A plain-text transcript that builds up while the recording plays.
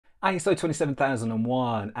ISO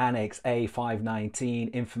 27001, Annex A 519,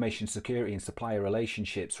 Information Security and Supplier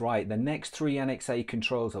Relationships. Right, the next three Annex A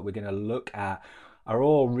controls that we're going to look at are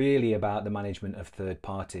all really about the management of third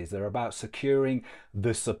parties. They're about securing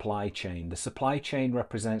the supply chain. The supply chain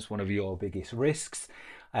represents one of your biggest risks.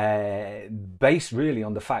 Based really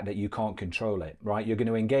on the fact that you can't control it, right? You're going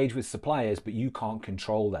to engage with suppliers, but you can't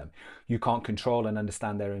control them. You can't control and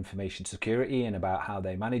understand their information security and about how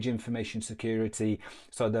they manage information security.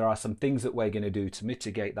 So there are some things that we're going to do to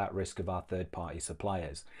mitigate that risk of our third-party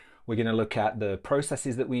suppliers. We're going to look at the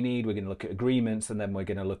processes that we need, we're going to look at agreements, and then we're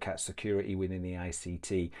going to look at security within the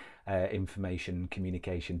ICT, information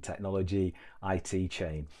communication technology, IT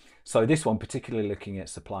chain. So this one particularly looking at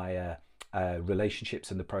supplier relationships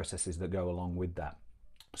and the processes that go along with that.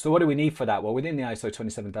 So what do we need for that? Well, within the ISO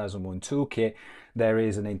 27001 toolkit, there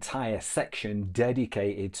is an entire section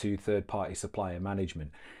dedicated to third-party supplier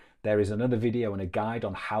management. There is another video and a guide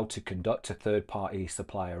on how to conduct a third-party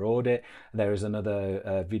supplier audit. There is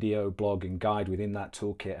another video, blog and guide within that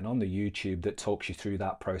toolkit and on the YouTube that talks you through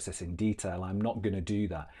that process in detail. I'm not going to do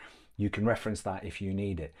that. You can reference that if you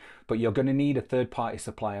need it. But you're going to need a third-party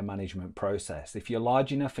supplier management process. If you're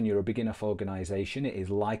large enough and you're a big enough organization, it is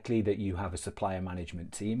likely that you have a supplier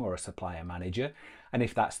management team or a supplier manager. And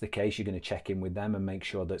if that's the case, you're going to check in with them and make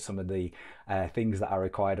sure that some of the things that are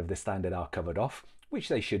required of the standard are covered off, which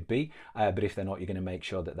they should be, but if they're not, you're going to make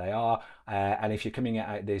sure that they are. And if you're coming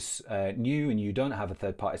at this new and you don't have a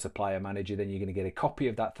third-party supplier manager, then you're going to get a copy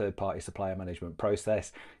of that third-party supplier management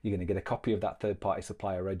process. You're going to get a copy of that third-party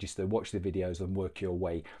supplier register, watch the videos and work your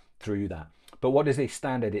way through that. But what does the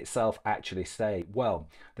standard itself actually say? Well,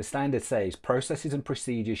 the standard says processes and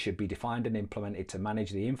procedures should be defined and implemented to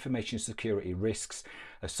manage the information security risks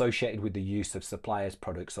associated with the use of suppliers'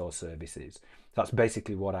 products or services. That's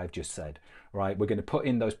basically what I've just said, right? We're going to put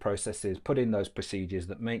in those processes, put in those procedures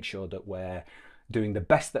that make sure that we're doing the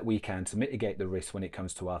best that we can to mitigate the risk when it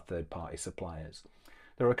comes to our third-party suppliers.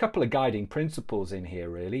 There are a couple of guiding principles in here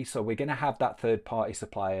really. So we're going to have that third-party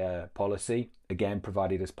supplier policy, again,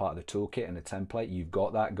 provided as part of the toolkit and a template. You've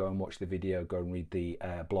got that. Go and watch the video, go and read the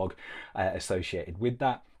blog associated with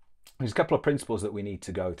that. There's a couple of principles that we need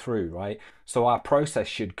to go through, right? So our process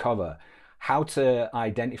should cover how to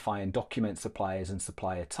identify and document suppliers and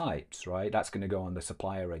supplier types, right? That's going to go on the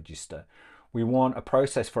supplier register. We want a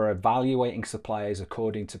process for evaluating suppliers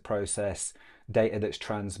according to process, data that's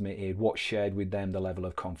transmitted, what's shared with them, the level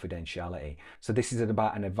of confidentiality. So this is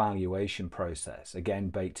about an evaluation process, again,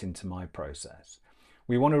 baked into my process.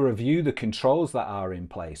 We want to review the controls that are in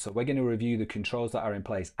place. So we're going to review the controls that are in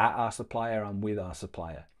place at our supplier and with our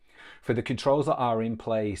supplier. For the controls that are in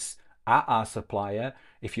place at our supplier,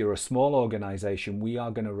 if you're a small organization, we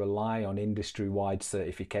are going to rely on industry-wide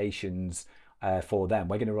certifications for them.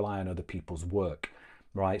 We're going to rely on other people's work,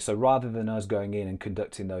 right? So rather than us going in and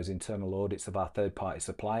conducting those internal audits of our third-party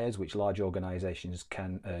suppliers, which large organizations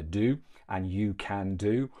can do and you can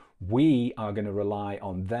do, we are going to rely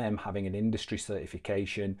on them having an industry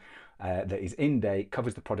certification that is in date,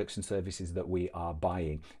 covers the products and services that we are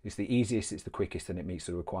buying. It's the easiest, it's the quickest, and it meets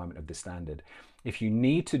the requirement of the standard. If you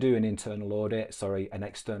need to do an external audit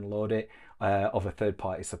of a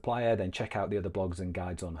third-party supplier, then check out the other blogs and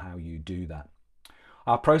guides on how you do that.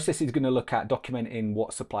 Our process is going to look at documenting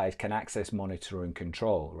what suppliers can access, monitor and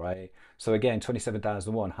control, right? So again,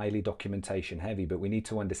 27001, highly documentation heavy, but we need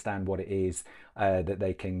to understand what it is that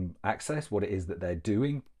they can access, what it is that they're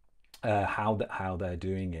doing, how they're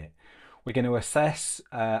doing it. We're going to assess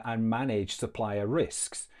and manage supplier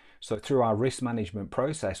risks. So through our risk management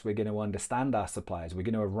process, we're going to understand our suppliers. We're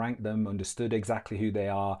going to have ranked them, understood exactly who they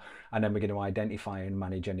are, and then we're going to identify and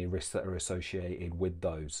manage any risks that are associated with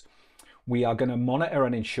those. We are going to monitor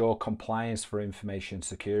and ensure compliance for information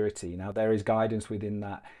security. Now, there is guidance within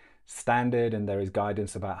that standard and there is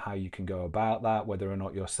guidance about how you can go about that, whether or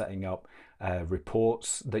not you're setting up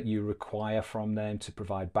reports that you require from them to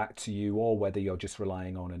provide back to you, or whether you're just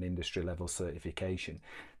relying on an industry level certification.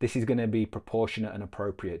 This is going to be proportionate and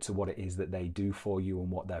appropriate to what it is that they do for you and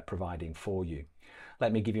what they're providing for you.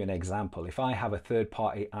 Let me give you an example. If I have a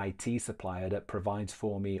third-party IT supplier that provides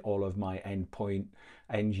for me all of my endpoint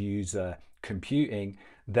end user computing,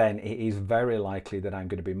 then it is very likely that I'm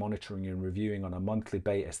going to be monitoring and reviewing on a monthly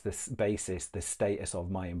basis the status of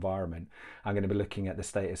my environment. I'm going to be looking at the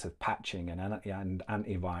status of patching and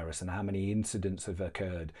antivirus and how many incidents have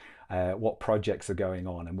occurred, what projects are going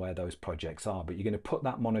on and where those projects are. But you're going to put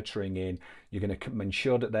that monitoring in, you're going to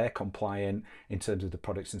ensure that they're compliant in terms of the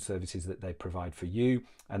products and services that they provide for you,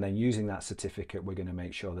 and then using that certificate, we're going to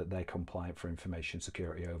make sure that they're compliant for information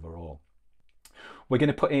security overall. We're going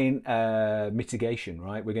to put in mitigation,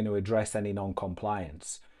 right? We're going to address any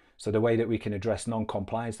non-compliance. So the way that we can address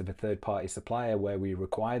non-compliance of a third-party supplier where we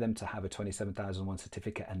require them to have a 27001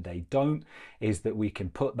 certificate and they don't, is that we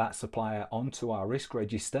can put that supplier onto our risk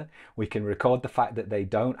register. We can record the fact that they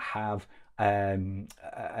don't have an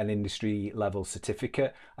industry level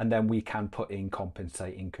certificate, and then we can put in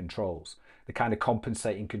compensating controls. The kind of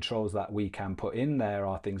compensating controls that we can put in there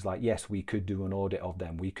are things like, yes, we could do an audit of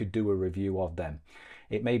them, we could do a review of them.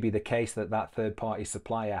 It may be the case that that third-party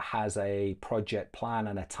supplier has a project plan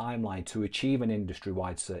and a timeline to achieve an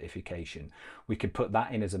industry-wide certification. We could put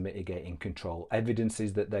that in as a mitigating control.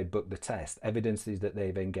 Evidences that they booked the test, evidences that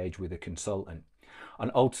they've engaged with a consultant.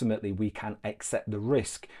 And ultimately, we can accept the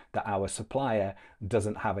risk that our supplier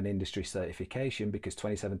doesn't have an industry certification, because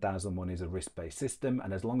 27001 is a risk-based system.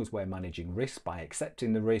 And as long as we're managing risk by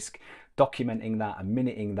accepting the risk, documenting that and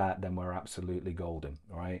minuting that, then we're absolutely golden,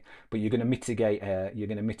 all right? But you're going to mitigate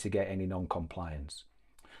any non-compliance.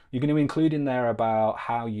 You're going to include in there about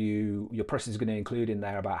how your process is going to include in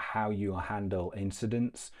there about how you handle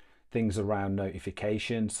incidents, things around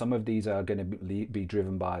notification. Some of these are going to be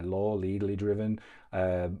driven by law, legally driven,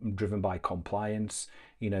 driven by compliance.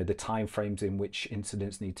 You know, the time frames in which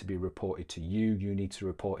incidents need to be reported to you. You need to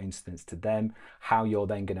report incidents to them. How you're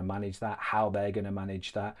then going to manage that, how they're going to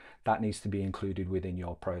manage that, that needs to be included within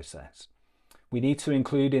your process. We need to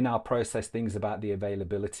include in our process things about the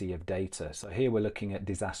availability of data. So here we're looking at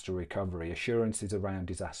disaster recovery, assurances around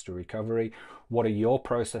disaster recovery. What are your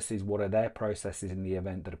processes? What are their processes in the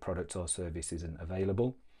event that a product or service isn't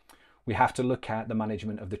available? We have to look at the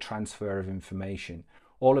management of the transfer of information.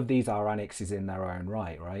 All of these are annexes in their own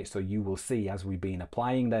right? So you will see, as we've been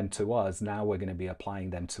applying them to us, now we're going to be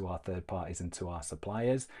applying them to our third parties and to our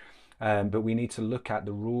suppliers. But we need to look at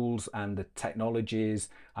the rules and the technologies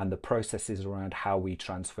and the processes around how we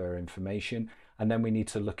transfer information. And then we need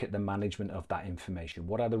to look at the management of that information.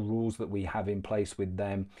 What are the rules that we have in place with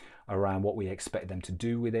them around what we expect them to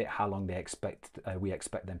do with it, how long we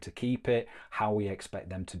expect them to keep it, how we expect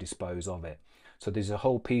them to dispose of it. So there's a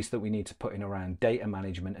whole piece that we need to put in around data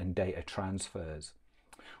management and data transfers.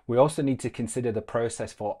 We also need to consider the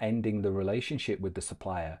process for ending the relationship with the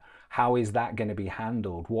supplier. How is that going to be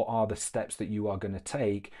handled? What are the steps that you are going to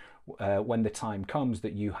take when the time comes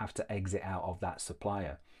that you have to exit out of that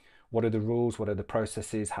supplier? What are the rules? What are the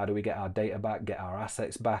processes? How do we get our data back, get our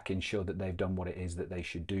assets back, ensure that they've done what it is that they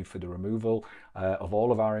should do for the removal of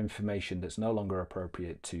all of our information that's no longer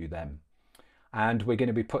appropriate to them? And we're going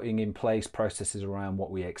to be putting in place processes around what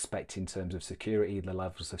we expect in terms of security, the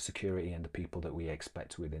levels of security and the people that we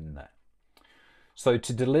expect within there. So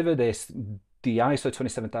to deliver this, the ISO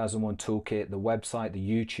 27001 toolkit, the website, the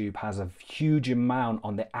YouTube has a huge amount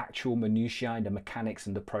on the actual minutiae and the mechanics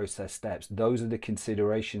and the process steps. Those are the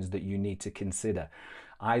considerations that you need to consider.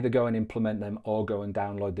 Either go and implement them or go and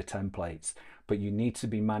download the templates, but you need to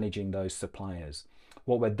be managing those suppliers.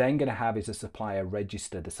 What we're then going to have is a supplier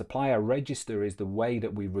register. The supplier register is the way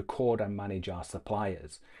that we record and manage our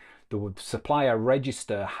suppliers. The supplier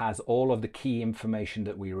register has all of the key information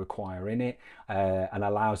that we require in it and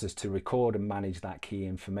allows us to record and manage that key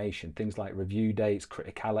information. Things like review dates,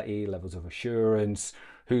 criticality, levels of assurance,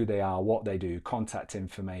 who they are, what they do, contact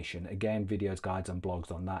information. Again, videos, guides and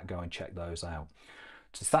blogs on that. Go and check those out.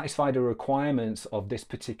 To satisfy the requirements of this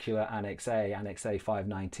particular Annex A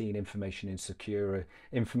 519, information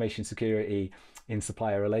security in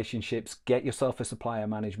supplier relationships, get yourself a supplier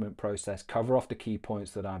management process, cover off the key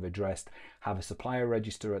points that I've addressed, have a supplier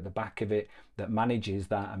register at the back of it that manages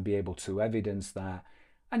that and be able to evidence that,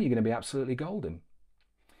 and you're going to be absolutely golden.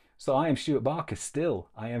 So I am Stuart Barker still.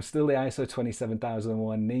 I am still the ISO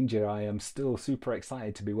 27001 Ninja. I am still super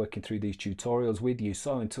excited to be working through these tutorials with you.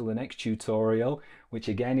 So until the next tutorial, which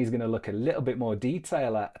again is going to look a little bit more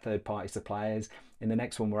detail at third-party suppliers. In the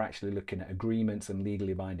next one, we're actually looking at agreements and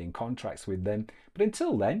legally binding contracts with them. But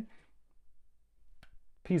until then,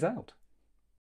 peace out.